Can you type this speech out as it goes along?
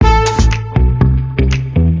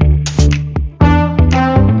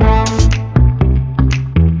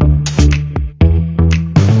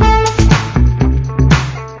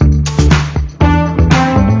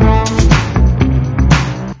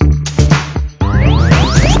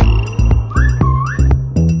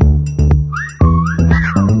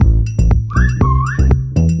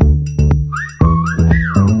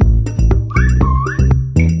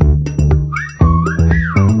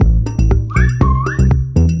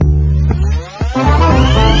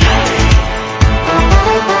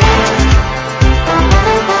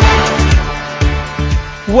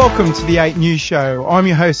Welcome to the 8 News Show. I'm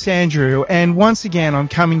your host, Andrew, and once again I'm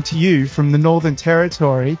coming to you from the Northern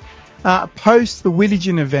Territory post the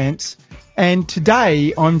Whittigen event, and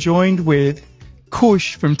today I'm joined with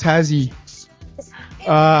Kush from Tazzie.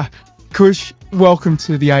 Kush, welcome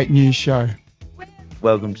to the 8 News Show.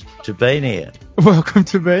 Welcome to being here. Welcome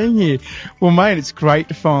to being here. Well, mate, it's great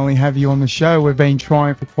to finally have you on the show. We've been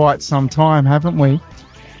trying for quite some time, haven't we?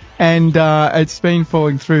 And it's been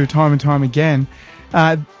falling through time and time again.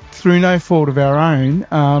 Through no fault of our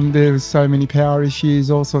own, there was so many power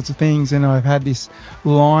issues, all sorts of things, and I've had this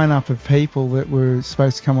lineup of people that were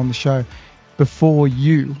supposed to come on the show before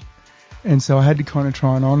you, and so I had to kind of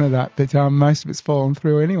try and honour that, but most of it's fallen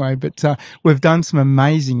through anyway. But we've done some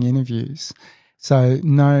amazing interviews, so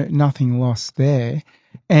nothing lost there.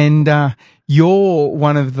 And you're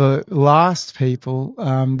one of the last people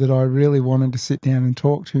that I really wanted to sit down and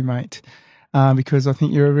talk to, mate. Because I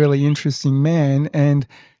think you're a really interesting man and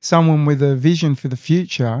someone with a vision for the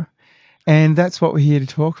future, and that's what we're here to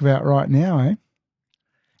talk about right now, eh?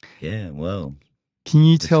 Yeah, well. Can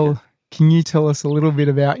you tell us a little bit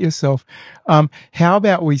about yourself? How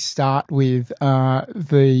about we start with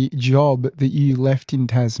the job that you left in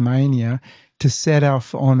Tasmania to set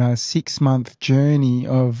off on a 6-month journey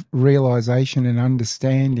of realisation and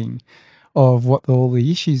understanding of what all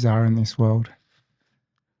the issues are in this world?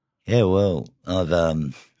 Yeah, well, I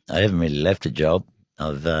haven't really left a job.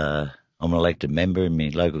 I'm an elected member in my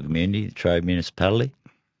local community, the Trove municipality.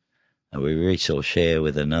 We resource share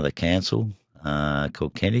with another council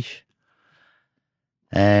called Kentish.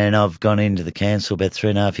 And I've gone into the council about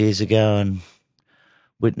 3.5 years ago and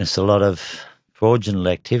witnessed a lot of fraudulent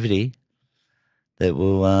activity that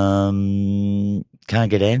we'll can't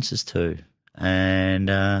get answers to. And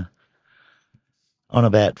on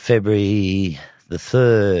about February the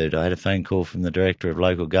 3rd, I had a phone call from the Director of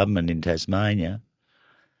Local Government in Tasmania,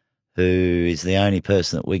 who is the only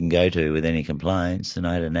person that we can go to with any complaints, and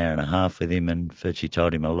I had an hour and a half with him and virtually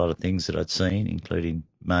told him a lot of things that I'd seen, including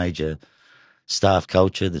major staff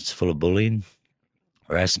culture that's full of bullying,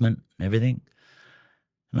 harassment and everything.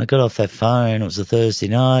 And I got off that phone, it was a Thursday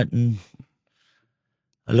night, and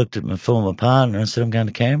I looked at my former partner and said, I'm going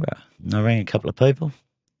to Canberra. And I rang a couple of people.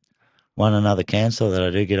 One another councillor that I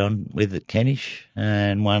do get on with at Kentish,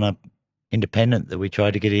 and one independent that we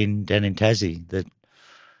tried to get in down in Tazzie that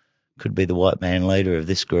could be the white man leader of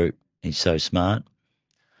this group. He's so smart.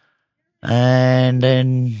 And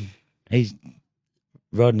then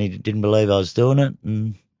Rodney didn't believe I was doing it,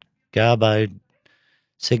 and Garbo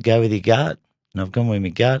said, go with your gut. And I've gone with my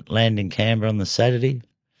gut, landed in Canberra on the Saturday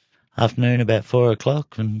afternoon about 4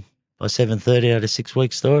 o'clock, and by 7:30 I had a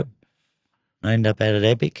 6-week story. I ended up out at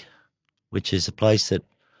Epic, which is a place that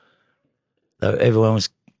everyone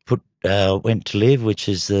went to live, which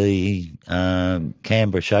is the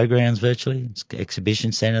Canberra Showgrounds virtually. It's an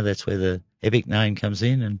exhibition centre. That's where the Epic name comes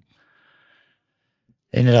in, and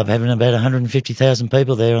ended up having about 150,000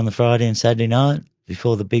 people there on the Friday and Saturday night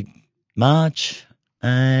before the big march,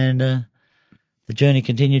 and the journey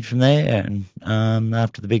continued from there. And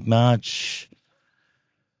after the big march,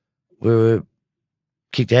 we were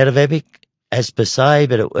kicked out of Epic, as per se,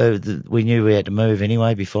 but we knew we had to move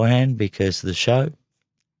anyway beforehand because of the show.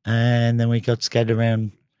 And then we got scattered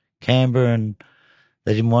around Canberra and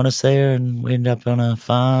they didn't want us there, and we ended up on a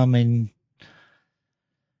farm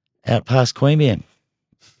out past Queanbeyan.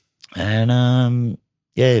 And,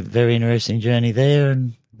 very interesting journey there.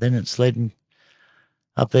 And then it's led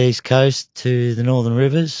up the east coast to the Northern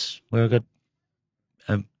Rivers, where I got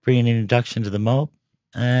a brilliant introduction to the mob.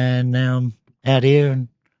 And now I'm out here and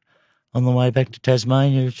on the way back to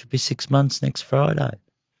Tasmania. It should be 6 months next Friday.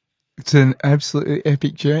 It's an absolutely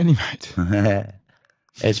epic journey, mate.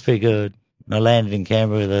 It's pretty good. I landed in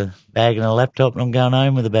Canberra with a bag and a laptop, and I'm going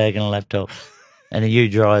home with a bag and a laptop and a new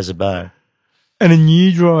dry as a bone. And a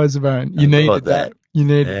new dry as a bone. You needed that. You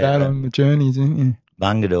needed that on the journey, didn't you?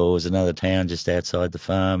 Bungadore was another town just outside the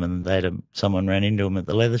farm, and someone ran into them at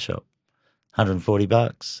the leather shop.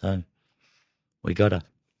 $140, so we got her.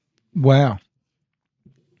 Wow.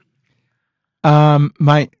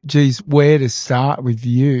 Mate, geez, where to start with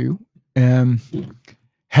you?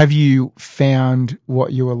 Have you found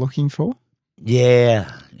what you were looking for? Yeah,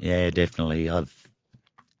 definitely.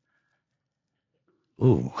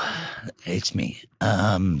 It's me.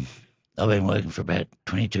 I've been working for about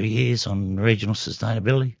 22 years on regional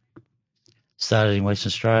sustainability. Started in Western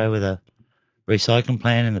Australia with a recycling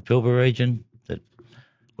plant in the Pilbara region that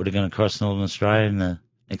would have gone across Northern Australia in the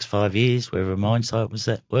next 5 years, wherever a mine site was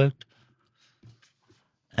that worked.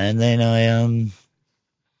 And then I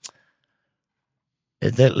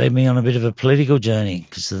that led me on a bit of a political journey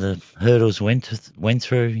because of the hurdles went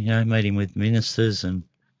through, meeting with ministers and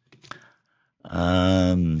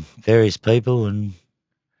various people, and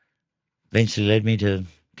eventually led me to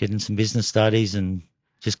getting some business studies and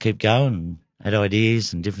just keep going, had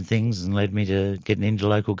ideas and different things, and led me to getting into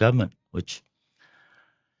local government, which,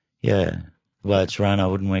 the way it's run, I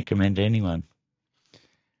wouldn't recommend to anyone.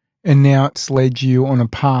 And now it's led you on a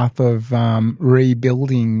path of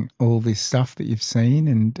rebuilding all this stuff that you've seen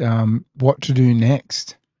and what to do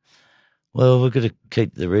next. Well, we've got to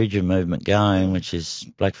keep the region movement going, which is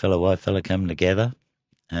black fella, white fella coming together,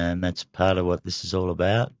 and that's part of what this is all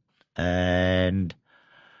about. And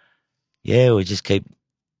we just keep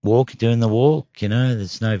doing the walk.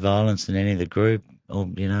 There's no violence in any of the group. Or,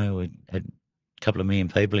 we had a couple of million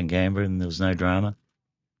people in Canberra, and there was no drama.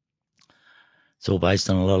 It's all based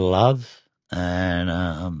on a lot of love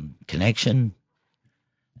and connection.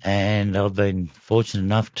 And I've been fortunate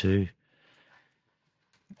enough to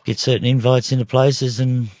get certain invites into places,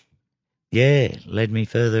 and led me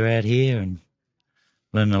further out here and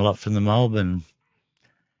learned a lot from the mob and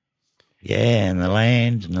and the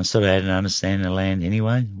land. And I sort of had an understanding of the land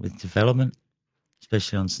anyway with development,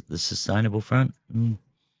 especially on the sustainable front. And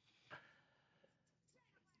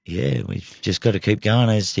we've just got to keep going.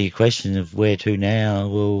 As to your question of where to now,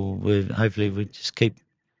 hopefully we just keep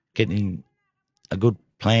getting a good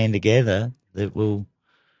plan together that will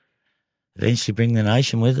eventually bring the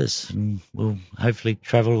nation with us, and we'll hopefully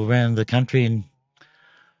travel around the country and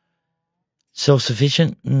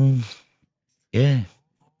self-sufficient and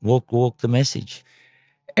walk the message.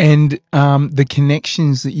 And the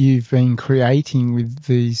connections that you've been creating with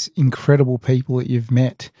these incredible people that you've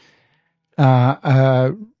met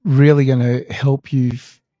are really going to help you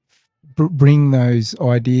bring those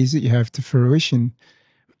ideas that you have to fruition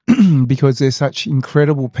because they're such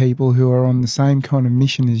incredible people who are on the same kind of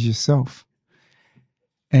mission as yourself.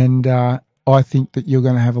 And I think that you're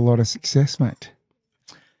going to have a lot of success, mate.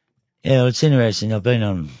 Yeah, well, it's interesting. I've been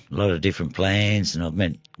on a lot of different plans, and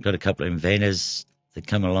I've got a couple of inventors that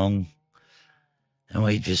come along, and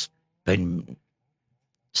we've just been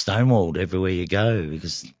stonewalled everywhere you go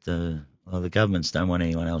because the governments don't want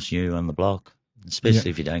anyone else new on the block, especially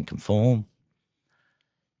if you don't conform.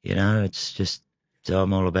 It's just, so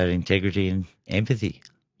I'm all about integrity and empathy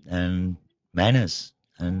and manners,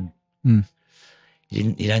 and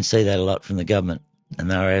you don't see that a lot from the government, and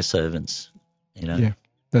they're our servants. Yeah,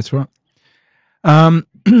 that's right.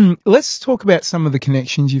 Let's talk about some of the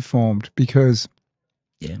connections you formed, because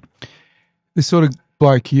the sort of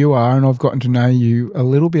bloke you are, and I've gotten to know you a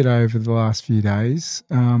little bit over the last few days.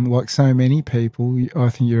 Like so many people, I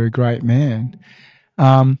think you're a great man.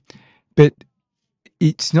 But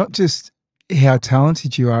it's not just how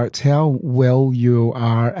talented you are, it's how well you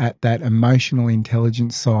are at that emotional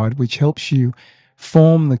intelligence side, which helps you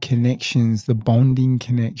form the connections, the bonding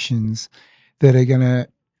connections that are going to,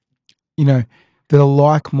 that are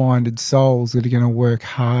like-minded souls that are going to work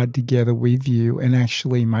hard together with you and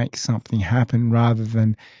actually make something happen rather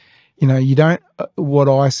than, you don't, what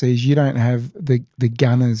I see is you don't have the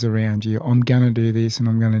gunners around you. I'm going to do this and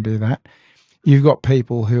I'm going to do that. You've got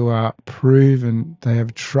people who are proven, they have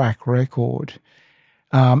a track record.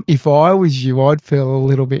 If I was you, I'd feel a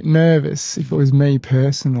little bit nervous if it was me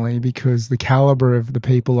personally, because the caliber of the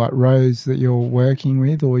people like Rose that you're working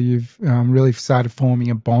with or you've really started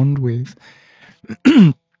forming a bond with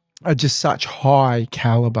are just such high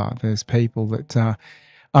caliber. There's people that,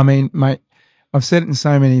 mate, I've said it in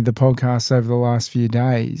so many of the podcasts over the last few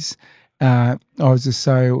days. I was just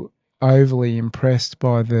so overly impressed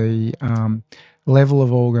by the level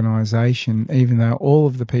of organisation, even though all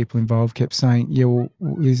of the people involved kept saying,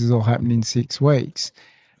 this has all happened in 6 weeks.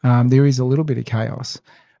 There is a little bit of chaos.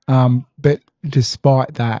 But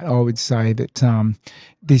despite that, I would say that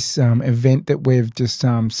this event that we've just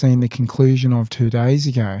seen the conclusion of 2 days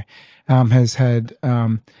ago has had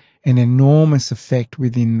an enormous effect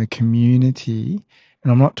within the community.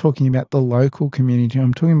 And I'm not talking about the local community,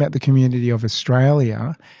 I'm talking about the community of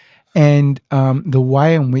Australia. And the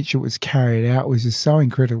way in which it was carried out was just so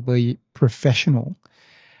incredibly professional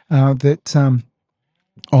that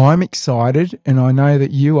I'm excited, and I know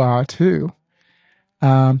that you are too.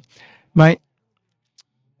 Mate,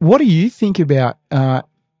 what do you think about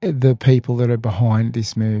the people that are behind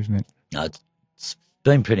this movement? It's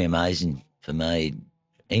been pretty amazing for me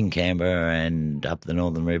in Canberra and up the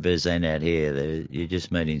Northern Rivers and out here. You're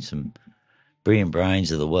just meeting some brilliant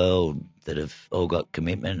brains of the world that have all got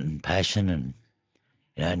commitment and passion,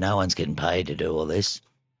 and no one's getting paid to do all this.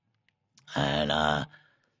 And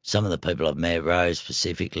some of the people I've met, Rose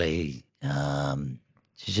specifically,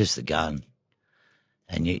 she's just a gun.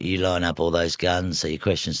 and you line up all those guns. So your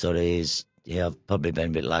question sort of is, yeah, I've probably been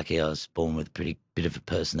a bit lucky. I was born with a pretty bit of a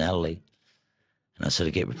personality, and I sort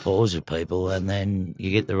of get rapport with people, and then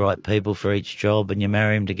you get the right people for each job, and you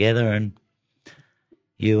marry them together, and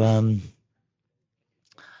you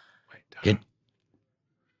get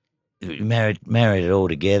married it all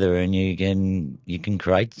together, and you can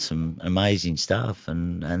create some amazing stuff.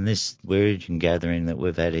 And this Wirragin gathering that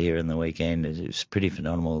we've had here on the weekend is pretty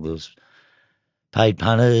phenomenal. There was paid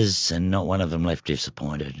punters, and not one of them left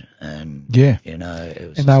disappointed. And Yeah. you know, it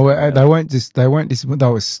was. And they weren't disappointed. They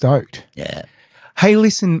were stoked. Yeah. Hey,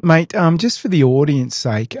 listen, mate. Just for the audience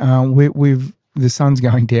sake, we've the sun's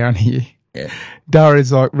going down here. Yeah.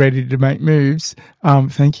 Dara's like ready to make moves.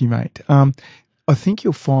 Thank you, mate. I think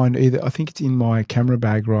you'll find I think it's in my camera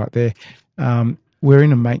bag right there. We're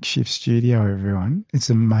in a makeshift studio, everyone. It's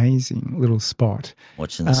an amazing little spot.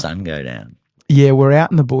 Watching the sun go down. Yeah, we're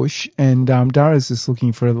out in the bush, and Dara's just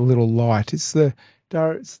looking for a little light. It's the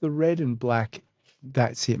red and black.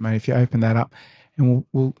 That's it, mate. If you open that up, and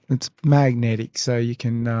it's magnetic, so you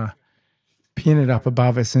can pin it up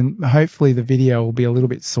above us, and hopefully the video will be a little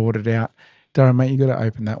bit sorted out. Dara, mate, you got to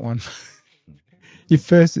open that one. If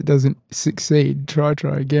first it doesn't succeed, try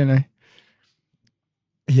again. Eh?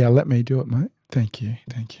 Yeah, let me do it, mate. Thank you.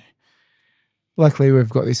 Luckily, we've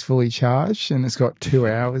got this fully charged, and it's got 2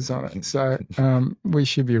 hours on it, so we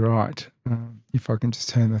should be right. If I can just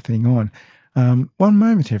turn the thing on. One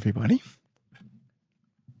moment, everybody.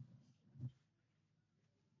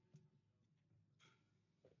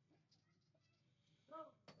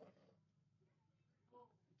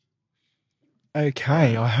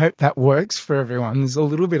 Okay, I hope that works for everyone. There's a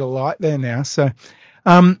little bit of light there now. So,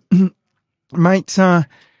 mate,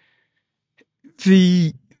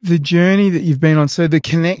 the journey that you've been on, so the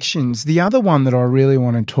connections, the other one that I really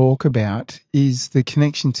want to talk about is the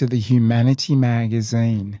connection to the Humanity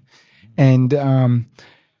magazine. And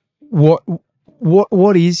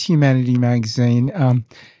what is Humanity magazine,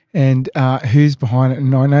 and who's behind it?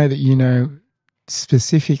 And I know that you know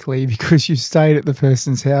specifically because you stayed at the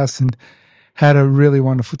person's house and had a really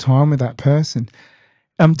wonderful time with that person.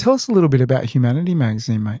 Tell us a little bit about Humanity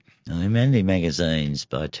magazine, mate. Humanity magazine's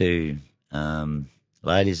by two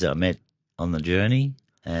ladies that I met on the journey,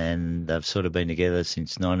 and they've sort of been together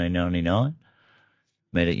since 1999.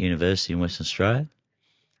 Met at university in Western Australia,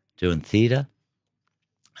 doing theatre,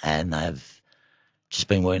 and they've just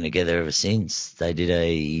been working together ever since. They did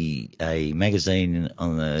a magazine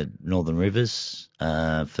on the Northern Rivers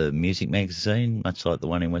for music magazine, much like the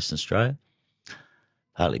one in Western Australia,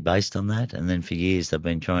 partly based on that. And then for years they've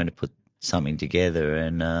been trying to put something together,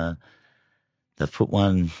 and they've put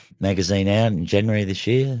one magazine out in January this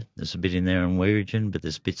year. There's a bit in there on Wirragin, but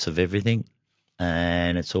there's bits of everything,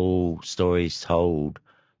 and it's all stories told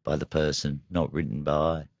by the person, not written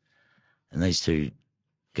by. And these two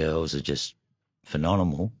girls are just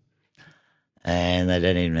phenomenal, and they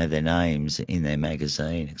don't even have their names in their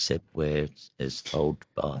magazine except where it's told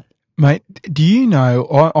by. Mate, do you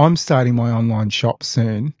know, I'm starting my online shop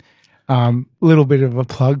soon. Little bit of a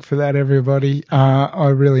plug for that, everybody. I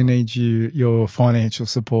really need your financial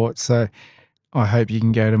support, so I hope you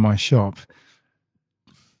can go to my shop.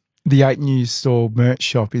 The 8 News store merch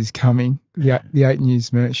shop is coming. The 8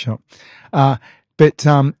 News merch shop. But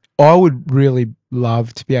I would really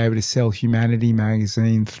love to be able to sell Humanity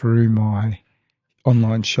magazine through my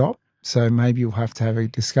online shop. So maybe we'll have to have a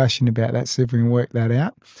discussion about that, see if we can work that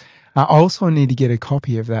out. I also need to get a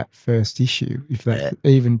copy of that first issue, if that's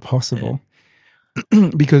even possible,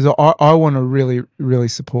 because I want to really, really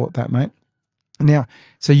support that, mate. Now,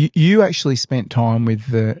 so you actually spent time with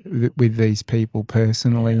these people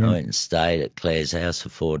personally. I went and stayed at Claire's house for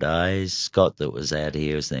 4 days. Scott, that was out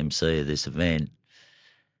here as the MC of this event,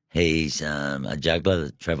 he's a juggler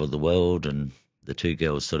that travelled the world, and the two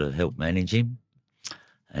girls sort of helped manage him.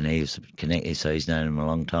 And he was connected, so he's known him a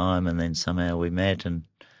long time. And then somehow we met, and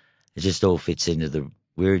it just all fits into the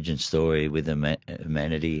Wirragin story with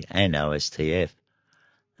Humanity and OSTF.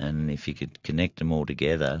 And if you could connect them all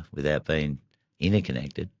together without being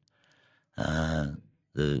interconnected,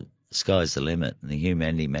 the sky's the limit. And the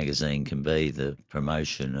Humanity magazine can be the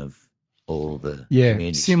promotion of all the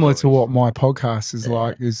community similar stories. to what my podcast is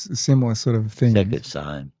like, is a similar sort of thing. Exactly the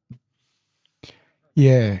same.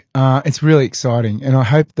 Yeah, it's really exciting, and I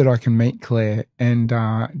hope that I can meet Claire and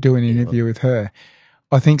do an interview with her.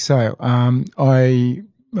 I think so. I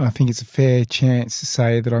think it's a fair chance to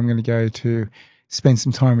say that I'm going to go to spend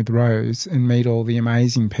some time with Rose and meet all the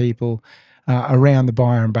amazing people around the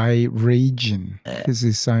Byron Bay region, because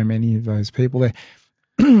there's so many of those people there.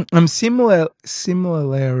 Similarly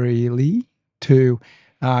to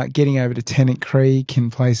getting over to Tennant Creek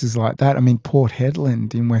and places like that. I mean, Port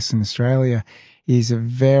Hedland in Western Australia there's a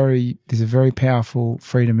very powerful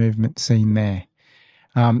freedom movement scene there.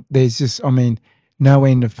 There's just, I mean, no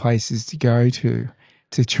end of places to go to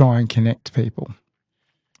try and connect people.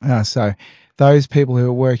 So those people who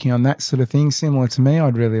are working on that sort of thing, similar to me,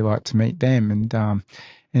 I'd really like to meet them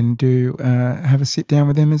and do have a sit down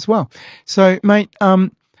with them as well. So, mate,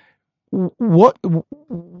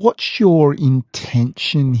 what's your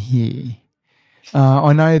intention here?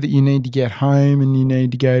 I know that you need to get home and you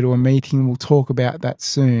need to go to a meeting. We'll talk about that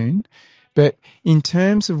soon. But in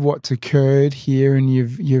terms of what's occurred here, and you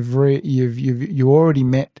already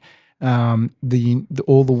met all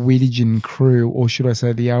the Whittigen crew, or should I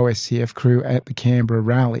say the OSCF crew at the Canberra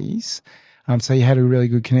rallies. So you had a really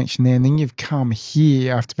good connection there, and then you've come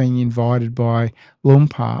here after being invited by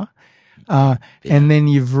Lumpar. And then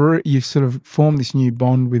you've sort of formed this new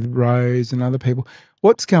bond with Rose and other people.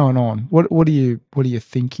 What's going on? What are you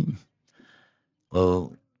thinking?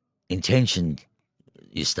 Well, intention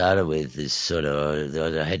you started with is sort of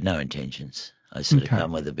I had no intentions. I sort of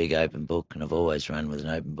come with a big open book, and I've always run with an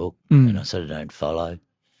open book, and I sort of don't follow.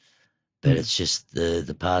 But it's just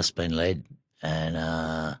the past been led, and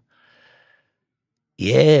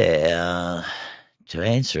to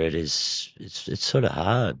answer it is it's sort of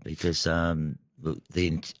hard because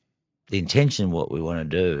the intention, what we want to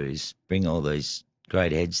do is bring all these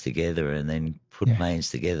great heads together and then put plans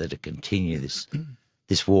together to continue this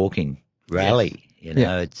walking rally. You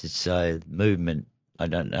know, it's a movement. I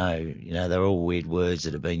don't know. You know, they're all weird words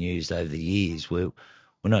that have been used over the years. We're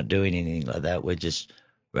not doing anything like that. We're just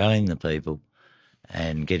rallying the people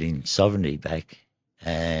and getting sovereignty back,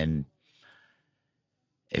 and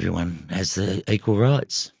everyone has the equal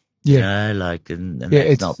rights. Yeah, you know, like, and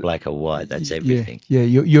that's not black or white. That's everything. Yeah,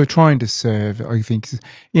 you're trying to serve. I think,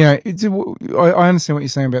 you know, I understand what you're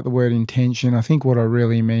saying about the word intention. I think what I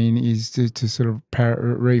really mean is to sort of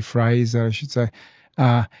rephrase that. I should say,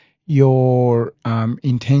 your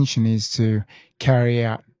intention is to carry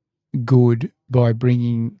out good by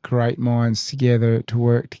bringing great minds together to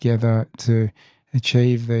work together to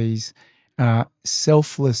achieve these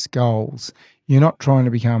selfless goals. You're not trying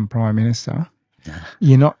to become Prime Minister.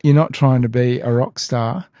 You're not trying to be a rock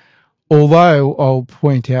star, although I'll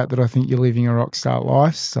point out that I think you're living a rock star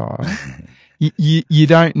lifestyle. you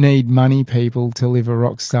don't need money, people, to live a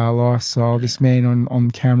rock star lifestyle. This man on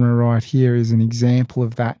camera right here is an example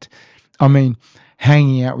of that. I mean,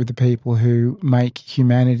 hanging out with the people who make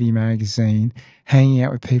Humanity magazine, hanging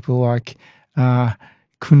out with people like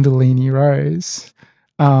Kundalini Rose,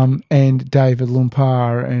 and David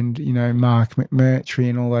Lumpar and, you know, Mark McMurtry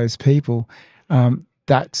and all those people.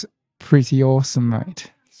 That's pretty awesome,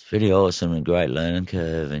 mate. It's pretty awesome and great learning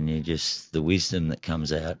curve, and you just the wisdom that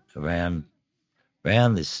comes out around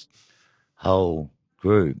this whole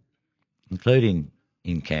group, including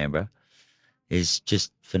in Canberra, is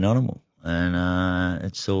just phenomenal. And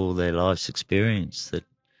it's all their life's experience that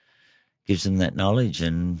gives them that knowledge,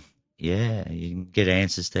 and you can get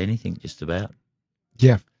answers to anything just about.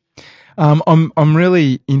 Yeah. I'm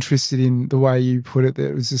really interested in the way you put it, that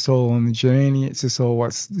it was just all on the journey. It's just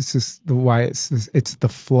the way it's the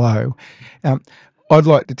flow. I'd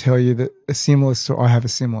like to tell you that I have a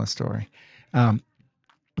similar story. And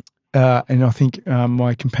I think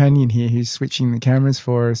my companion here, who's switching the cameras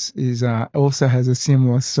for us, also has a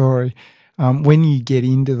similar story. When you get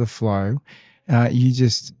into the flow, and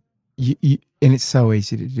it's so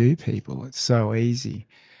easy to do, people. It's so easy.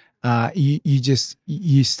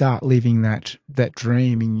 You start living that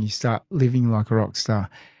dream, and you start living like a rock star.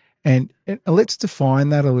 And let's define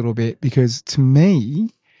that a little bit, because to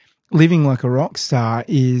me, living like a rock star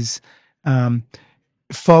is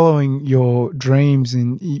following your dreams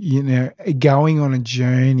and, you know, going on a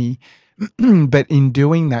journey. But in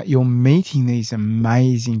doing that, you're meeting these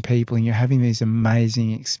amazing people and you're having these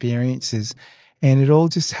amazing experiences, and it all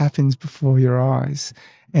just happens before your eyes.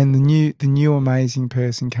 And the new amazing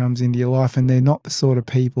person comes into your life, and they're not the sort of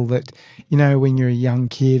people that, you know, when you're a young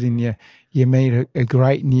kid and you meet a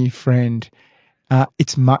great new friend,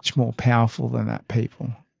 it's much more powerful than that,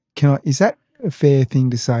 people. Is that a fair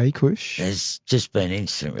thing to say, Kush? There's just been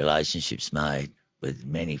instant relationships made with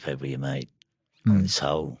many people you meet on this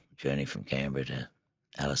whole journey from Canberra to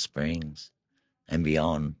Alice Springs and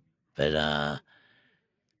beyond. But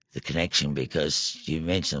the connection, because you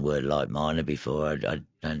mentioned the word like-minded before. I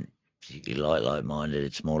don't particularly like-minded.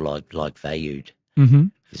 It's more like valued. Mm-hmm.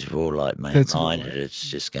 Because if we're all like-minded, it's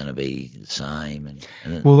just going to be the same.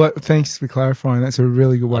 Thanks for clarifying. That's a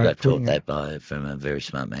really good way. I got taught that from a very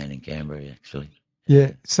smart man in Canberra, actually.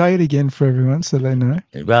 Yeah. Say it again for everyone so they know.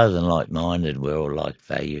 Rather than like-minded, we're all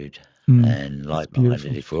like-valued. Mm, And that's like-minded,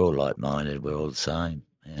 beautiful. if we're all like-minded, we're all the same.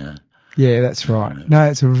 Yeah, that's right. Uh, No,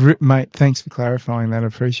 it's mate. Thanks for clarifying that. I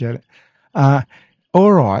appreciate it. Uh,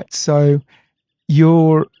 all right. So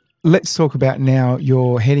let's talk about now.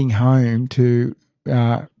 You're heading home to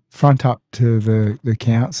front up to the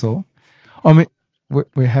council. I mean,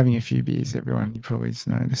 we're having a few beers, everyone. You probably just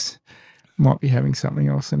noticed. Might be having something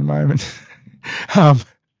else in a moment. um,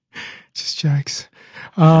 just jokes.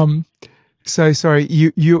 So sorry,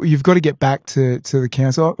 you've got to get back to the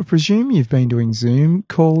council. I presume you've been doing Zoom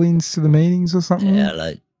call-ins to the meetings or something.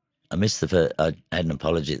 yeah, I missed the first. I had an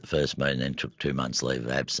apology at the first meeting, then took 2 months leave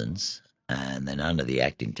of absence, and then under the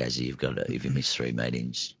Act in Tassie, you've got to, if you miss 3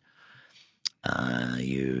 meetings,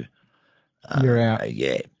 you You're out.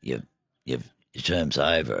 yeah, your term's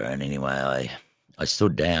over. And anyway, I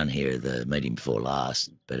stood down here at the meeting before last,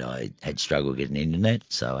 but I had struggled getting internet,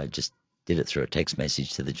 so I just did it through a text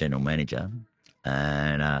message to the general manager,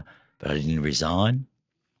 and but I didn't resign.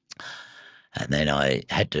 And then I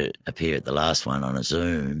had to appear at the last one on a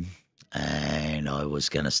Zoom, and I was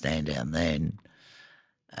going to stand down then.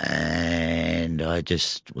 And I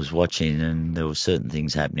just was watching, and there were certain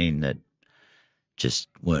things happening that just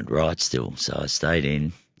weren't right still. So I stayed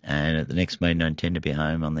in, and at the next meeting I intend to be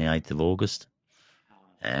home on the 8th of August.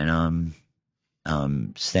 And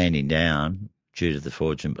I'm standing down due to the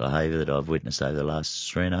fraudulent behaviour that I've witnessed over the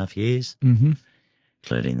last 3.5 years, Mm-hmm.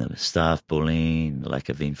 including the staff bullying, the lack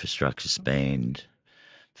of infrastructure spend,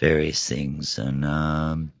 various things, and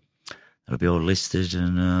it'll be all listed,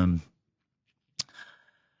 and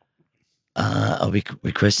I'll be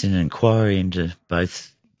requesting an inquiry into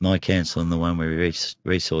both my council and the one we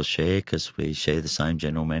resource share, because we share the same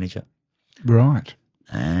general manager, Right.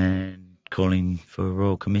 and calling for a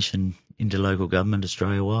royal commission into local government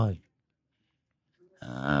Australia-wide.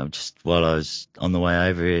 Just while I was on the way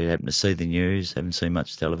over here, happened to see the news, haven't seen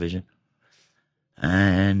much television,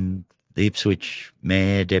 and the Ipswich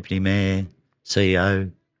Mayor, Deputy Mayor,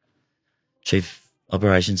 CEO, Chief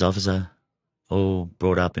Operations Officer, all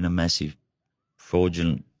brought up in a massive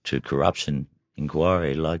fraudulent to corruption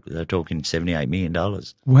inquiry. Like, they're talking $78 million.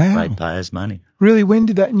 Wow. Ratepayers' money. Really? When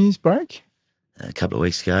did that news break? A couple of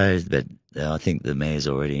weeks ago, but I think the mayor's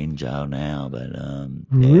already in jail now. But it's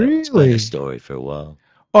been Really? a story for a while.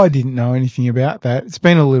 I didn't know anything about that. It's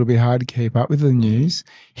been a little bit hard to keep up with the news.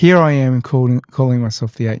 Here I am calling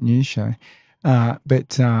myself the 8 News Show,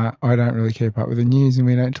 but I don't really keep up with the news, and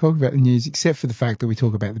we don't talk about the news except for the fact that we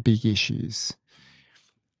talk about the big issues.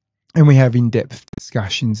 And we have in-depth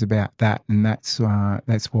discussions about that, and that's why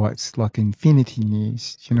it's like infinity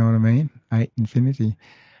news. Do you know what I mean? 8 Infinity.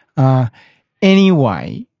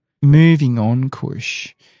 Anyway, moving on,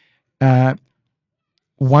 Kush.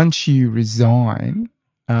 Once you resign,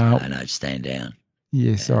 No, stand down.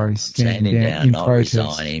 yeah, sorry, I'm standing standing down in not protest.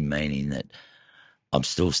 resigning, meaning that I'm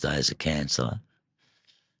still stay as a councillor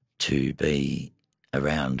to be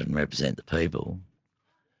around and represent the people,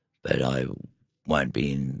 but I won't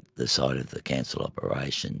be in the side of the council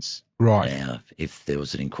operations. Right. Now, if there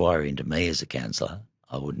was an inquiry into me as a councillor,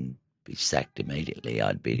 I wouldn't be sacked immediately.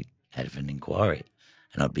 I'd be have an inquiry,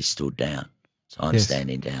 and I'd be stood down. So I'm Yes.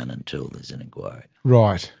 standing down until there's an inquiry.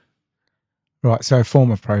 Right. Right. So a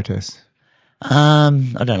form of protest. I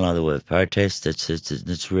don't like the word protest.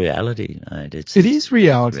 It's reality, mate. It is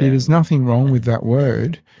reality. There's nothing wrong with that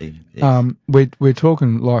word. We're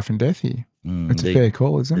talking life and death here. It's a fair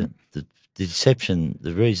call, isn't it? The deception,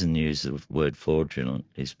 the reason you use the word fraudulent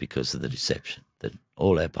is because of the deception that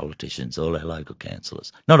all our politicians, all our local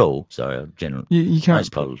councillors, not all, sorry, general, You can't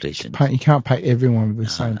most politicians, you can't paint everyone with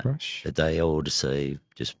the same brush. that they all deceive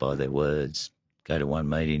just by their words, go to one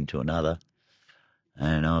meeting to another.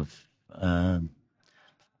 And I've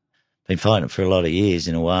been fighting it for a lot of years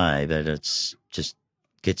in a way, but it's just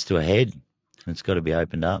gets to a head, and it's got to be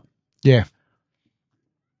opened up. Yeah.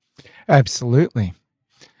 Absolutely.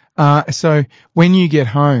 So when you get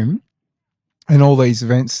home and all these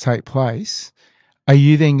events take place, are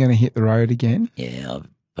you then going to hit the road again? Yeah, I'll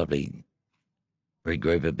probably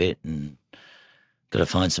regroup a bit and got to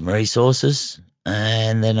find some resources,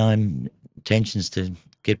 and then I'm intentions to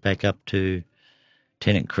get back up to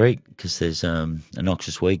Tennant Creek, because there's a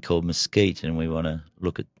noxious weed called mesquite, and we want to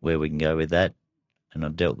look at where we can go with that. And I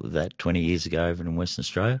dealt with that 20 years ago over in Western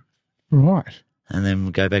Australia. Right. And then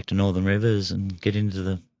we'll go back to Northern Rivers and get into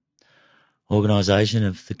the organisation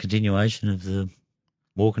of the continuation of the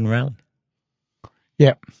walk and rally.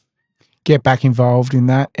 Yep. Get back involved in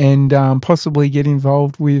that, and possibly get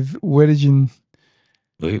involved with Weddigen.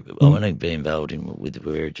 I want to be involved with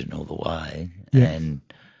Weddigen all the way. Yeah. And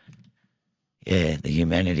Yeah, the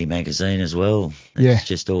Humanity magazine as well. Yeah. It's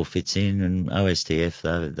just all fits in, and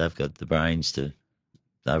OSTF they've got the brains to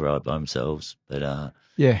they write by themselves,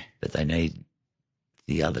 Yeah. but they need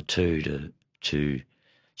the other two to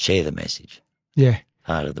share the message, Yeah.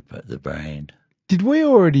 part of the brand. Did we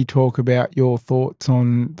already talk about your thoughts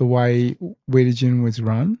on the way Wheatergen was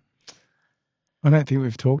run? I don't think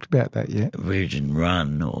we've talked about that yet. Region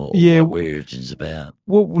run or Yeah. what Region's about.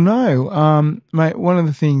 Well, no, mate. One of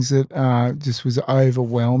the things that just was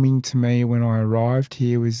overwhelming to me when I arrived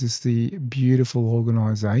here was just the beautiful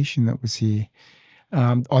organisation that was here.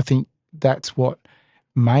 I think that's what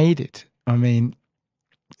made it. I mean,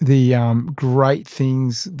 the great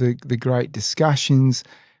things, the great discussions,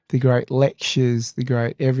 the great lectures, the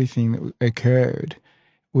great everything that occurred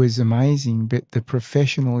was amazing. But the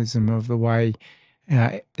professionalism of the way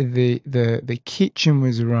the kitchen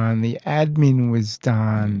was run, the admin was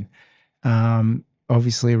done.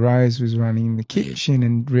 Obviously, Rose was running the kitchen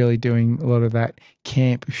and really doing a lot of that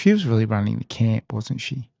camp. She was really running the camp, wasn't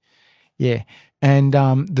she? Yeah. And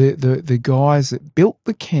the guys that built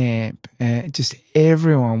the camp, just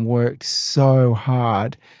everyone worked so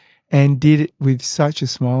hard and did it with such a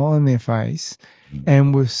smile on their face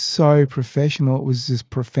and was so professional. It was just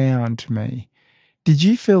profound to me. Did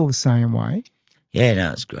you feel the same way? Yeah,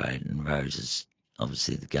 no, it's great. And Rose is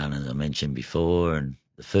obviously the gun, as I mentioned before, and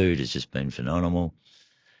the food has just been phenomenal.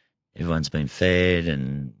 Everyone's been fed,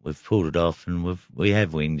 and we've pulled it off, and we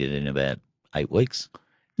have winged it in about 8 weeks.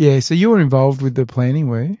 Yeah, so you were involved with the planning,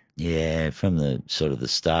 were you? Yeah, from the sort of the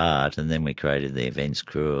start, and then we created the events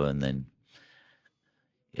crew, and then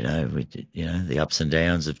we did, the ups and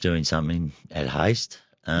downs of doing something at haste.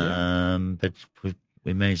 But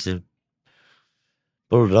we managed to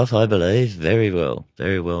pull it off, I believe, very well,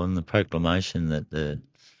 very well. And the proclamation that the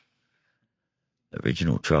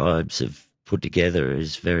original tribes have put together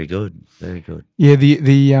is very good, very good. Yeah,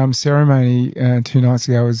 the ceremony 2 nights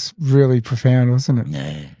ago was really profound, wasn't it?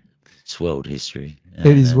 Yeah, it's world history.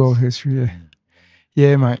 It is world history, yeah.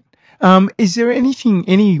 Yeah, mate. Is there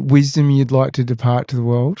any wisdom you'd like to depart to the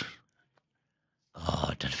world? Oh,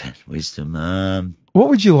 I don't know about wisdom. What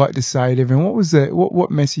would you like to say to everyone?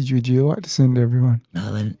 What message would you like to send to everyone?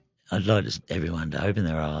 No, then I'd like everyone to open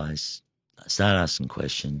their eyes, start asking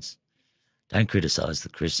questions. Don't criticise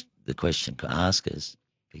the question askers,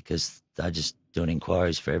 because they're just doing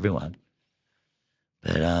inquiries for everyone.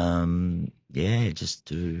 But just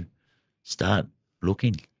to start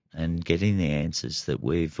looking and getting the answers that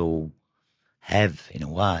we've all have in a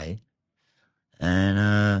way, and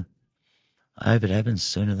I hope it happens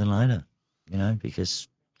sooner than later. Because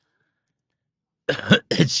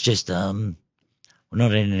it's just we're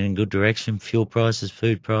not heading in a good direction. Fuel prices,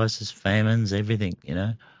 food prices, famines, everything.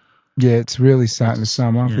 Yeah, it's really starting to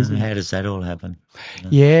sum up, isn't it? How does that all happen?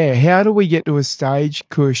 Yeah, how do we get to a stage,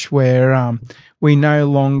 Kush, where we no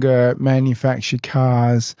longer manufacture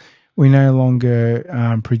cars, we no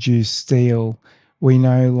longer produce steel, we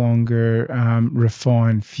no longer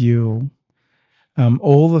refine fuel,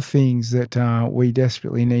 all the things that we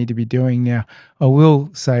desperately need to be doing now. I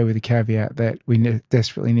will say with a caveat that we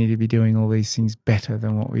desperately need to be doing all these things better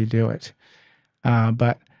than what we do it.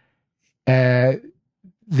 But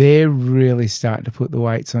they're really starting to put the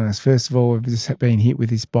weights on us. First of all, we've just been hit with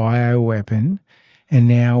this bioweapon, and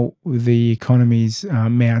now the economy's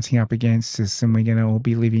mounting up against us, and we're going to all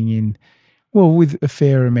be living in, with a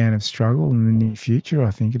fair amount of struggle in the near future.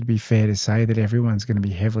 I think it'd be fair to say that everyone's going to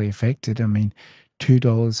be heavily affected. I mean,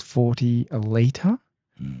 $2.40 a litre.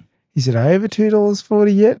 Is it over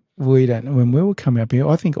 $2.40 yet? We don't know. When we were coming up here,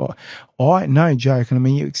 I think I no joke, and I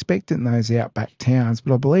mean, you expect it in those outback towns,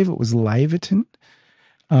 but I believe it was Laverton.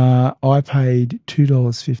 I paid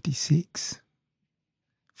 $2.56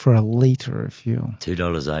 for a litre of fuel.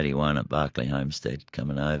 $2.81 at Barclay Homestead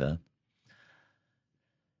coming over.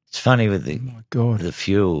 It's funny with the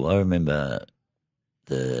fuel. I remember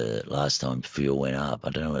the last time fuel went up.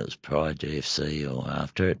 I don't know whether it was prior to GFC or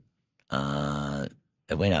after it.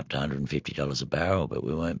 It went up to $150 a barrel, but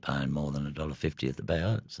we weren't paying more than $1.50 at the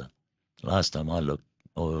barrel. So last time I looked,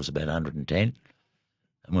 oil was about 110.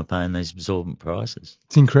 And we're paying these absorbent prices.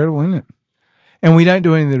 It's incredible, isn't it? And we don't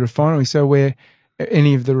do any of the refinery, so we're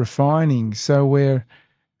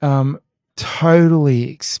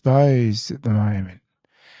totally exposed at the moment.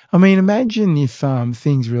 I mean, imagine if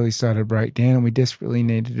things really started to break down and we desperately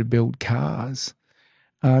needed to build cars,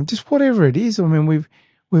 just whatever it is. I mean,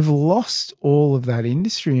 we've lost all of that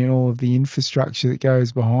industry and all of the infrastructure that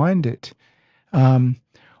goes behind it. I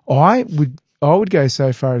would go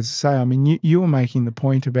so far as to say, I mean, you were making the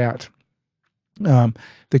point about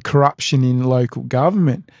the corruption in local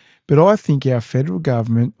government, But I think our federal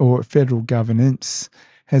government or federal governance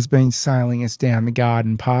has been sailing us down the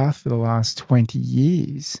garden path for the last 20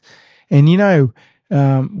 years. And,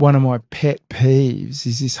 one of my pet peeves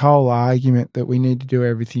is this whole argument that we need to do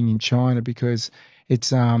everything in China because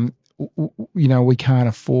it's, we can't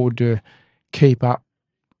afford to keep up.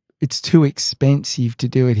 It's too expensive to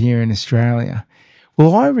do it here in Australia.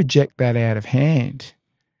 Well, I reject that out of hand.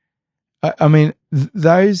 I mean,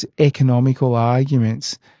 those economical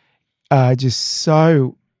arguments are just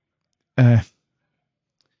so, I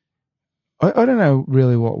don't know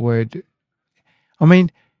really what word. I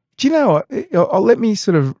mean, do you know what? Let me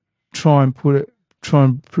sort of try and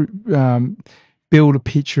build a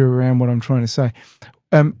picture around what I'm trying to say.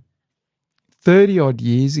 30 odd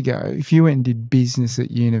years ago, if you went and did business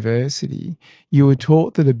at university, you were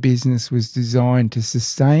taught that a business was designed to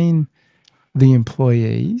sustain the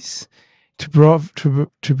employees, to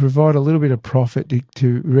provide a little bit of profit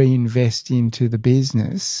to reinvest into the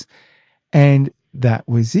business, and that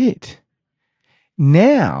was it.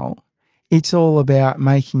 Now it's all about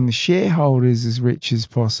making the shareholders as rich as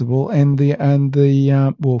possible, and the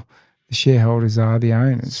shareholders are the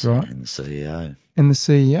owners, right? And the CEO. And the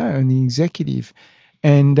CEO and the executive.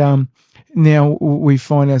 And now we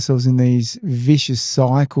find ourselves in these vicious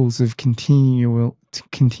cycles of continual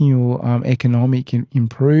economic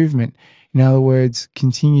improvement. In other words,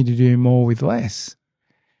 continue to do more with less.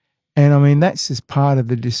 And I mean, that's just part of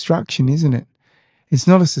the destruction, isn't it? It's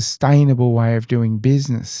not a sustainable way of doing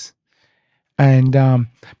business. And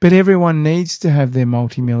but everyone needs to have their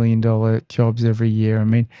multi-million-dollar jobs every year. I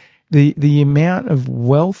mean, the amount of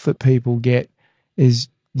wealth that people get is,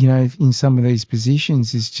 in some of these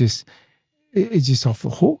positions is just off the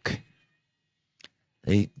hook.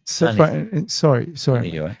 Sorry.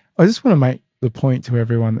 Anyway. I just want to make the point to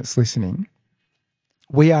everyone that's listening.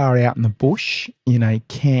 We are out in the bush in a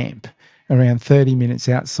camp around 30 minutes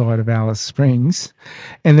outside of Alice Springs,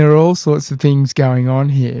 and there are all sorts of things going on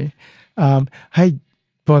here. Hey,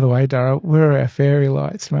 by the way, Darryl, where are our fairy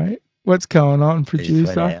lights, mate? What's going on,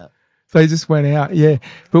 producer? They just went out, yeah.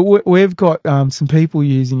 But we've got some people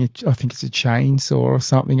using I think it's a chainsaw or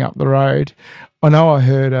something up the road. I know I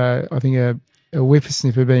heard, a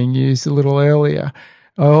whippersnipper being used a little earlier.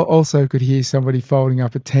 I also could hear somebody folding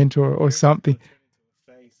up a tent or something.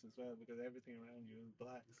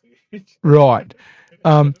 Right.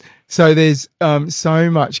 So there's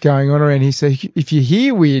so much going on around here. So if you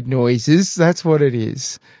hear weird noises, that's what it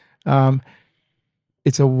is.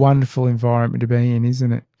 It's a wonderful environment to be in,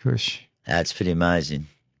 isn't it, Kush? That's pretty amazing.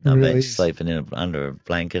 I've been sleeping under a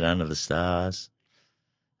blanket under the stars,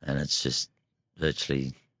 and it's just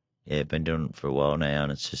virtually, been doing it for a while now,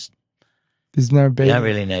 and it's just there's no better. You don't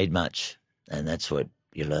really need much, and that's what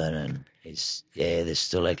you're learning. Is there's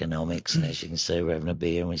still economics, and as you can see, we're having a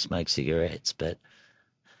beer and we smoke cigarettes, but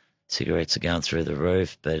cigarettes are going through the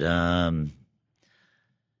roof. But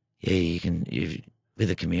you with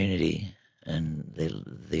the community and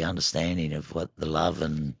the understanding of what the love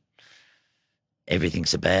and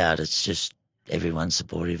everything's about. It's just everyone's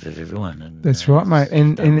supportive of everyone. And that's right, mate.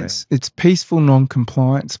 And it's peaceful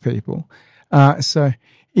non-compliance, people. So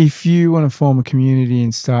if you want to form a community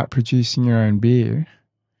and start producing your own beer,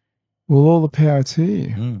 well, all the power to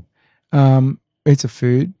you. It's a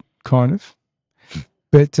food, kind of.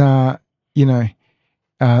 But,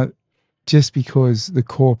 just because the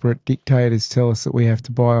corporate dictators tell us that we have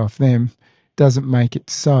to buy off them doesn't make it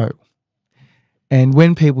so. And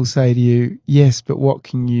when people say to you, yes, but what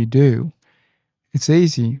can you do? It's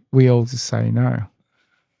easy. We all just say no.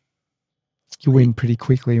 You win pretty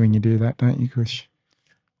quickly when you do that, don't you, Kush?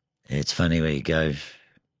 It's funny when you go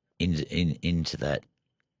into that,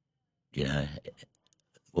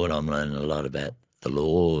 what I'm learning a lot about the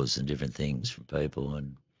laws and different things from people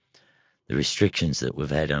and the restrictions that we've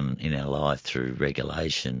had in our life through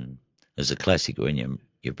regulation. There's a classic when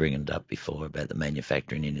you're bringing it up before about the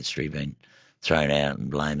manufacturing industry being thrown out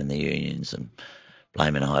and blaming the unions and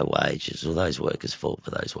blaming high wages. Well, those workers fought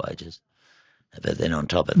for those wages. But then on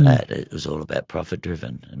top of that, it was all about profit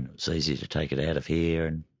driven, and it was easy to take it out of here,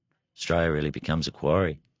 and Australia really becomes a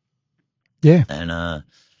quarry. Yeah. And,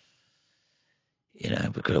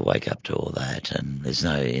 we've got to wake up to all that, and there's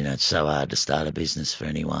no, it's so hard to start a business for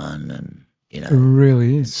anyone, and, it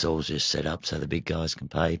really is. It's all just set up so the big guys can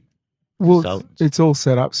pay. Well, it's all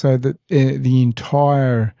set up so that the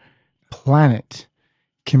entire planet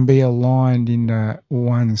can be aligned into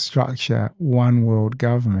one structure, one world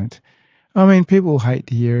government. I mean, people hate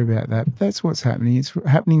to hear about that, but that's what's happening. It's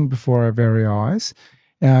happening before our very eyes.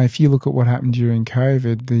 If you look at what happened during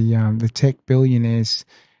COVID, the tech billionaires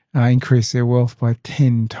increased their wealth by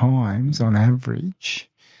 10 times on average.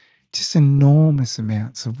 just enormous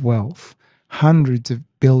amounts of wealth, hundreds of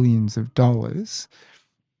billions of dollars.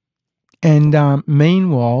 And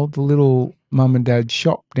meanwhile, the little mum and dad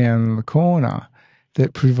shop down in the corner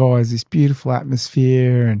that provides this beautiful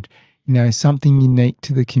atmosphere and, something unique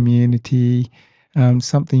to the community,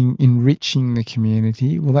 something enriching the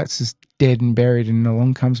community, well, that's just dead and buried, and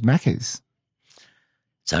along comes Macca's.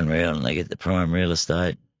 It's unreal, and they get the prime real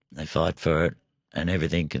estate. They fight for it and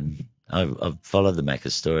everything. And I've followed the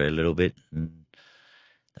Macca's story a little bit, and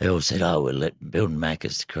they all said, "Oh, we're building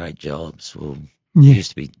Macca's to create jobs." Well, there used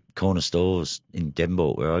to be corner stores in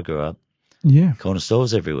Denbort where I grew up. Yeah, corner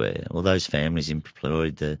stores everywhere. All those families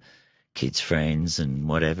employed the kids' friends and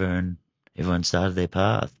whatever, and everyone started their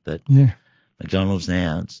path. But yeah. McDonald's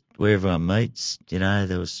now, it's where everyone meets.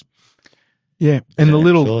 There was. Yeah, and the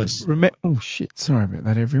little choice. oh shit! Sorry about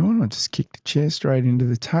that, everyone. I just kicked a chair straight into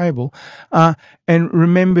the table. And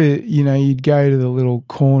remember, you'd go to the little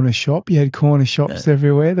corner shop. You had corner shops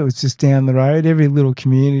everywhere. That was just down the road. Every little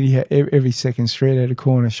community, every second street had a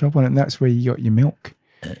corner shop on it, and that's where you got your milk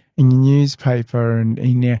and your newspaper. And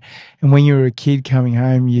when you were a kid coming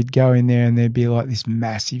home, you'd go in there, and there'd be like this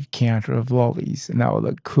massive counter of lollies, and they were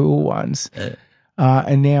the cool ones.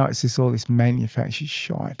 And now it's just all this manufactured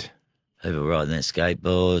shite. People riding their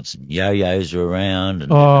skateboards, and yo-yos were around,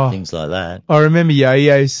 and things like that. I remember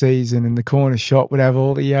yo-yo season, and the corner shop would have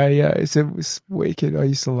all the yo-yos. It was wicked. I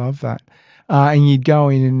used to love that. And you'd go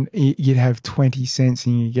in and you'd have 20 cents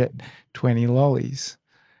and you'd get 20 lollies.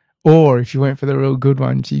 Or if you went for the real good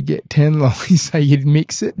ones, you'd get 10 lollies, so you'd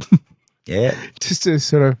mix it. Yeah. Just to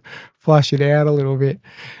sort of flush it out a little bit.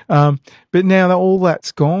 But now all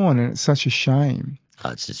that's gone, and it's such a shame. Oh,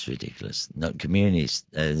 it's just ridiculous. Not communities.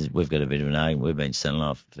 We've got a bit of an argument. We've been selling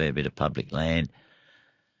off a fair bit of public land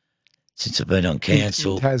since I've been on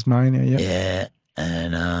council. In Tasmania, yeah. Yeah,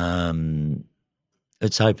 and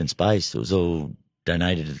it's open space. It was all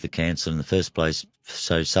donated to the council in the first place,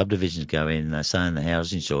 so subdivisions go in. And they're saying the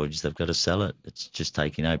housing shortage, they've got to sell it. It's just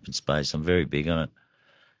taking open space. I'm very big on it.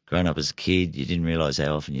 Growing up as a kid, you didn't realise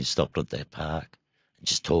how often you stopped at that park and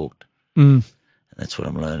just talked. Mm. That's what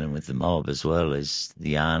I'm learning with the mob as well, is the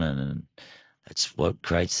yarning, and that's what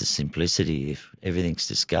creates the simplicity. If everything's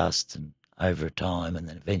discussed and over time, and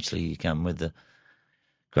then eventually you come with the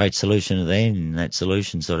great solution at the end, and that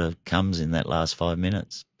solution sort of comes in that last 5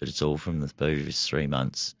 minutes, but it's all from the previous 3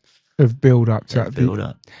 months of build up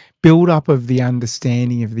to build up of the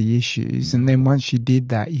understanding of the issues, and then once you did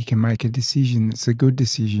that, you can make a decision that's a good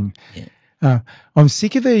decision. Yeah. I'm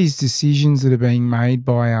sick of these decisions that are being made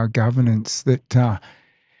by our governance that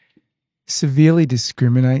severely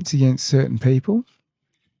discriminates against certain people.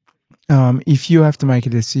 If you have to make a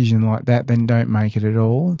decision like that, then don't make it at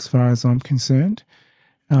all, as far as I'm concerned.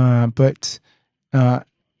 But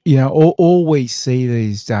all we see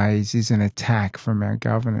these days is an attack from our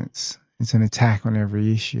governance. It's an attack on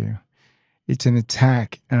every issue. It's an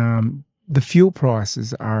attack. The fuel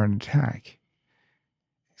prices are an attack.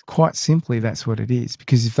 Quite simply, that's what it is.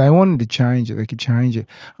 Because if they wanted to change it, they could change it.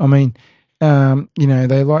 I mean,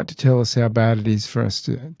 they like to tell us how bad it is for us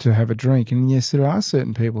to have a drink. And yes, there are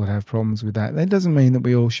certain people that have problems with that. That doesn't mean that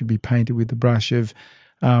we all should be painted with the brush of,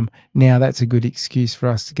 now that's a good excuse for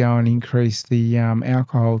us to go and increase the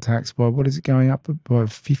alcohol tax by, what is it, going up by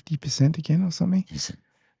 50% again or something? Is it?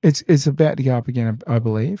 It's about to go up again, I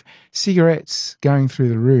believe. Cigarettes going through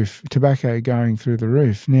the roof, tobacco going through the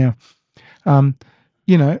roof. Now,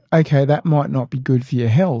 okay, that might not be good for your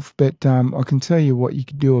health, but I can tell you what you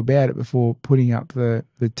could do about it before putting up the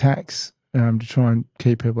tax to try and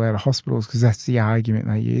keep people out of hospitals, because that's the argument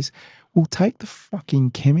they use. Well, take the fucking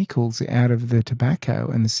chemicals out of the tobacco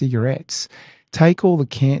and the cigarettes. Take all the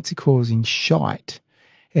cancer-causing shite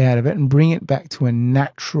out of it and bring it back to a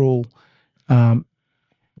natural, I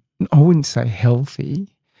wouldn't say healthy,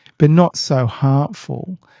 but not so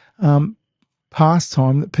harmful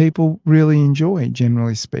pastime that people really enjoy,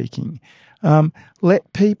 generally speaking.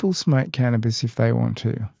 Let people smoke cannabis if they want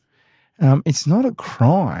to. It's not a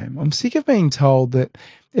crime. I'm sick of being told that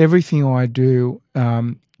everything I do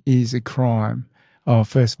is a crime. Oh,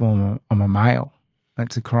 first of all, I'm a male.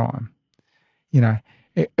 That's a crime. You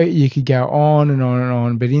could go on and on and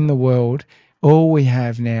on, but in the world, all we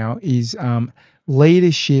have now is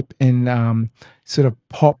leadership and sort of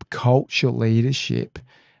pop culture leadership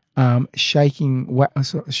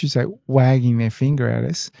wagging their finger at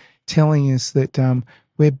us, telling us that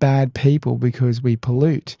we're bad people because we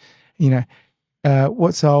pollute.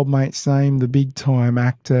 What's old mate's name? The big time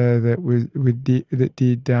actor that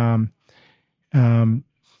did God.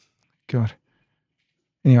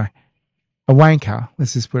 Anyway, a wanker.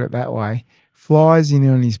 Let's just put it that way. flies in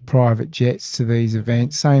on his private jets to these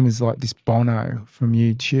events, same as like this Bono from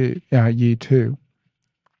U2.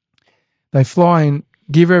 They fly in,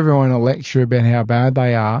 give everyone a lecture about how bad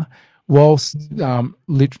they are, whilst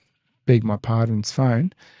beg my pardon's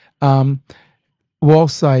phone,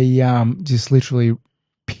 whilst they just literally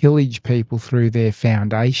pillage people through their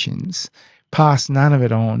foundations, pass none of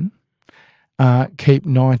it on, keep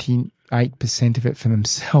 98% of it for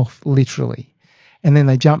themselves, literally, and then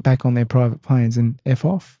they jump back on their private planes and F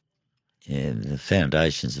off. Yeah, the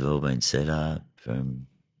foundations have all been set up, from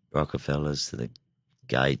Rockefellers to the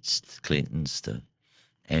Gates, to Clintons to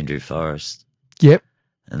Andrew Forrest. Yep.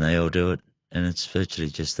 And they all do it. And it's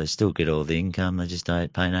virtually just, they still get all the income, they just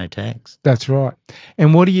don't pay no tax. That's right.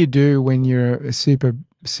 And what do you do when you're a super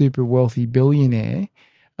wealthy billionaire,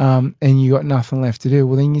 and you got nothing left to do?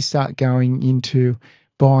 Well, then you start going into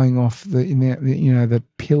buying off the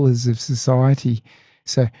pillars of society.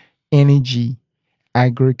 So energy,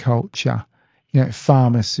 agriculture,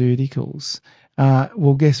 pharmaceuticals.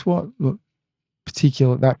 Well, guess what? Look,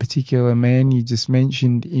 that particular man you just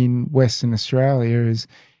mentioned in Western Australia is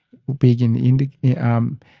big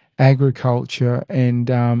in agriculture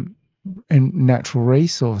and natural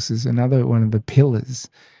resources, another one of the pillars.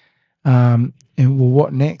 And well,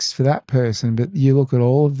 what next for that person? But you look at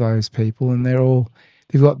all of those people, and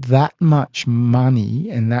they've got that much money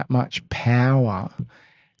and that much power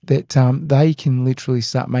that they can literally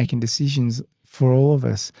start making decisions for all of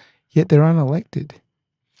us, yet they're unelected.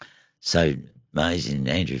 So amazing.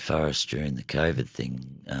 Andrew Forrest, during the COVID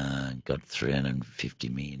thing, got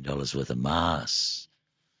 $350 million worth of masks.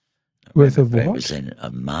 Worth of what? Represent a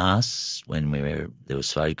mask when there was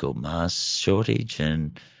so-called mask shortage,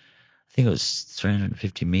 and I think it was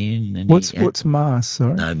 $350 million. And what's masks?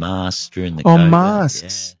 Sorry, no masks during the COVID. COVID.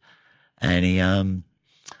 Masks. Yeah. And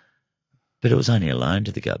but it was only a loan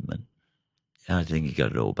to the government. I think he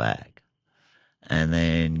got it all back. And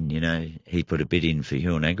then, he put a bid in for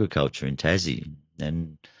Huon Agriculture in Tazzie.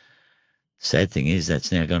 And the sad thing is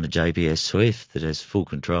that's now gone to JBS Swift, that has full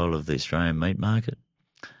control of the Australian meat market.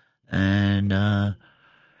 And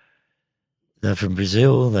they're from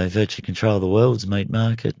Brazil. They virtually control the world's meat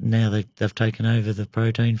market. And now they've taken over the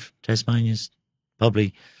protein. Tasmania's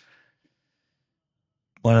probably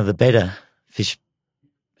one of the better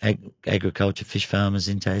agriculture fish farmers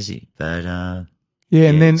in Tassie. But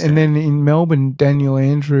and then in Melbourne, Daniel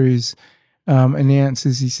Andrews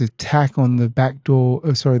announces his attack on the backyard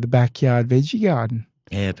veggie garden.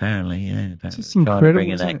 Yeah, apparently. It's just incredible. Trying to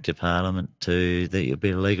bring an act to Parliament that it'll be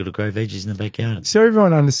illegal to grow veggies in the backyard. So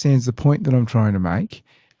everyone understands the point that I'm trying to make.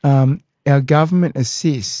 Our government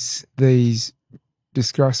assists these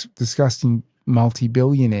disgusting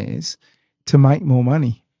multi-billionaires to make more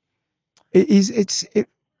money.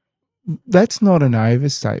 That's not an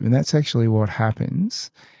overstatement. That's actually what happens.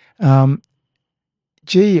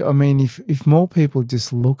 If more people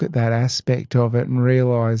just look at that aspect of it and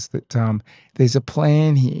realise that there's a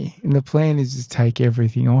plan here, and the plan is to take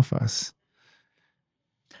everything off us.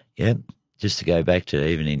 Yeah, just to go back to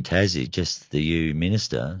even in Tassie, just the EU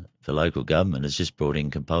Minister for Local Government has just brought in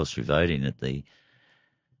compulsory voting at the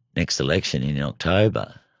next election in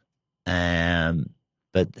October,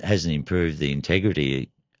 but hasn't improved the integrity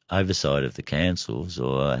oversight of the councils,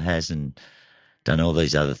 or hasn't done all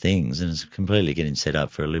these other things, and is completely getting set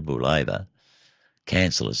up for a Liberal Labor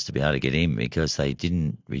councillors to be able to get in, because they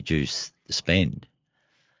didn't reduce the spend.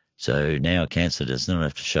 So now a councillor does not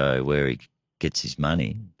have to show where he gets his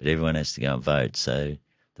money, but everyone has to go and vote. So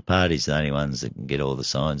the parties are the only ones that can get all the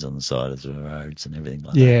signs on the side of the roads and everything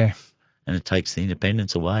like that. Yeah. And it takes the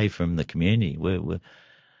independence away from the community.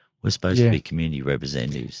 We're supposed to be community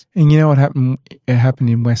representatives. And you know what happened? It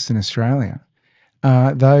happened in Western Australia.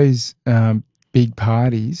 Those big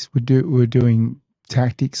parties were doing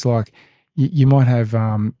tactics like you might have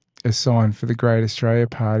a sign for the Great Australia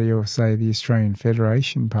Party, or say the Australian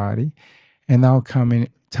Federation Party, and they'll come in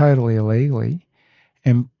totally illegally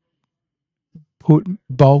and put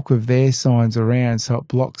bulk of their signs around so it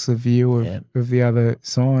blocks the view of the other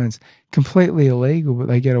signs. Completely illegal, but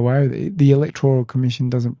they get away with it. The Electoral Commission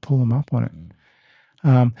doesn't pull them up on it.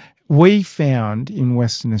 We found in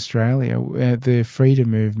Western Australia, the Freedom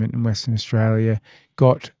Movement in Western Australia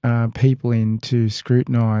got people in to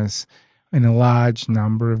scrutinise in a large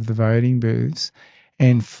number of the voting booths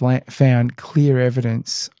and found clear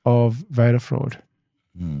evidence of voter fraud.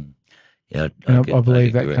 Yeah, I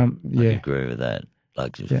believe that I agree with that.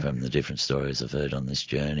 From the different stories I've heard on this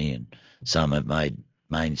journey, and some have made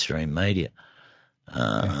mainstream media.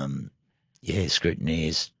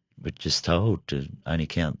 Scrutineers were just told to only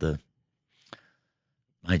count the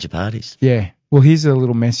major parties. Yeah. Well, here's a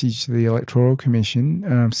little message to the Electoral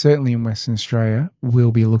Commission. Certainly in Western Australia,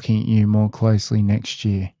 we'll be looking at you more closely next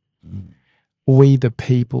year. We, the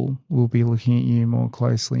people, will be looking at you more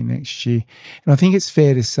closely next year. And I think it's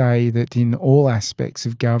fair to say that in all aspects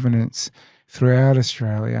of governance throughout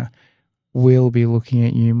Australia, we'll be looking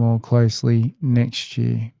at you more closely next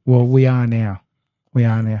year. Well, we are now. We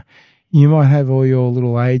are now. You might have all your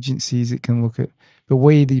little agencies that can look at, but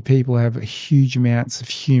we, the people, have huge amounts of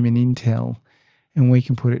human intel, and we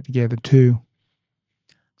can put it together too.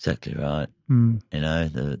 Exactly right. Mm. You know,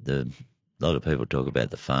 a lot of people talk about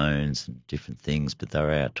the phones and different things, but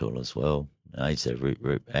they're our tool as well. It's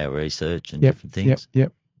our research and different things.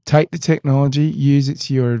 Yep. Take the technology, use it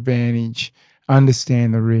to your advantage,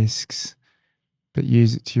 understand the risks, but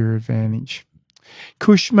use it to your advantage.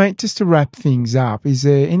 Kush, mate, just to wrap things up, is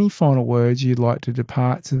there any final words you'd like to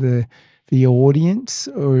depart to the audience,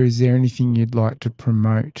 or is there anything you'd like to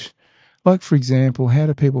promote? Like, for example, how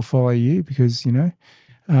do people follow you? Because, you know,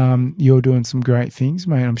 you're doing some great things,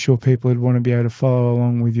 mate. I'm sure people would want to be able to follow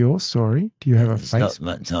along with your story. Do you have a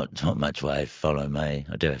Facebook? Not much way to follow me.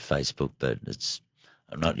 I do have Facebook, but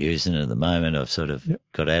I'm not using it at the moment. I've sort of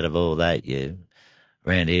got out of all that. Yeah,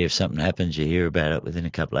 around here, if something happens, you hear about it within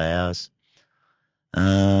a couple of hours.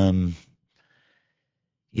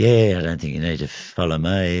 Yeah, I don't think you need to follow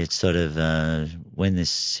me. It's sort of when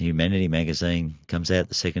this Humanity magazine comes out,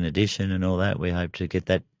 the second edition and all that, we hope to get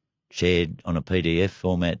that shared on a PDF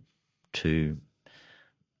format to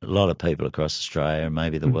a lot of people across Australia and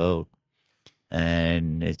maybe the world.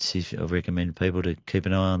 And I recommend people to keep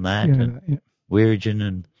an eye on that and Wirragin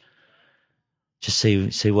and just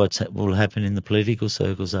see what will happen in the political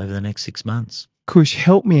circles over the next 6 months. Kush,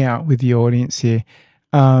 help me out with the audience here.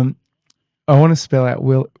 I want to spell out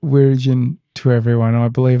Wirragin to everyone. I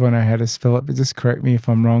believe I know how to spell it, but just correct me if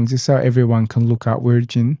I'm wrong, just so everyone can look up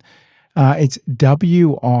Wirragin. It's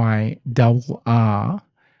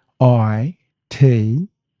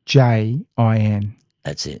WIRRITJIN.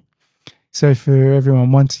 That's it. So for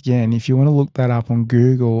everyone, once again, if you want to look that up on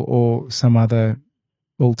Google or some other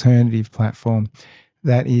alternative platform,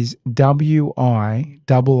 that is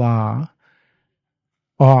WIRRITJIN.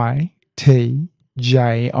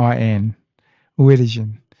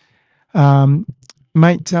 Wirragin.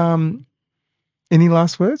 Mate, any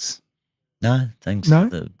last words? No, thanks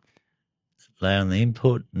for allowing the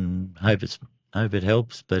input, and hope it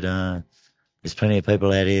helps. But there's plenty of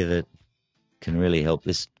people out here that can really help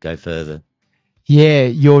this go further. Yeah,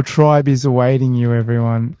 your tribe is awaiting you,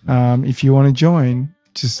 everyone. If you want to join,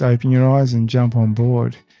 just open your eyes and jump on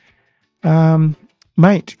board.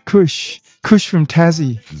 Mate, Kush from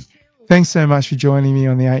Tazzie. Thanks so much for joining me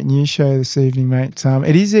on the 8 News Show this evening, mate.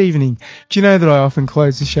 It is evening. Do you know that I often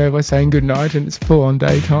close the show by saying good night and it's full on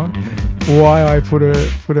daytime? Why I put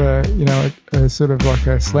a sort of like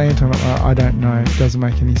a slant on it, I don't know. It doesn't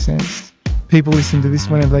make any sense. People listen to this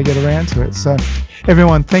whenever they get around to it. So,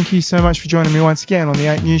 everyone, thank you so much for joining me once again on the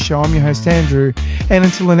 8 News Show. I'm your host, Andrew. And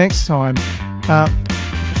until the next time,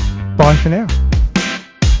 bye for now.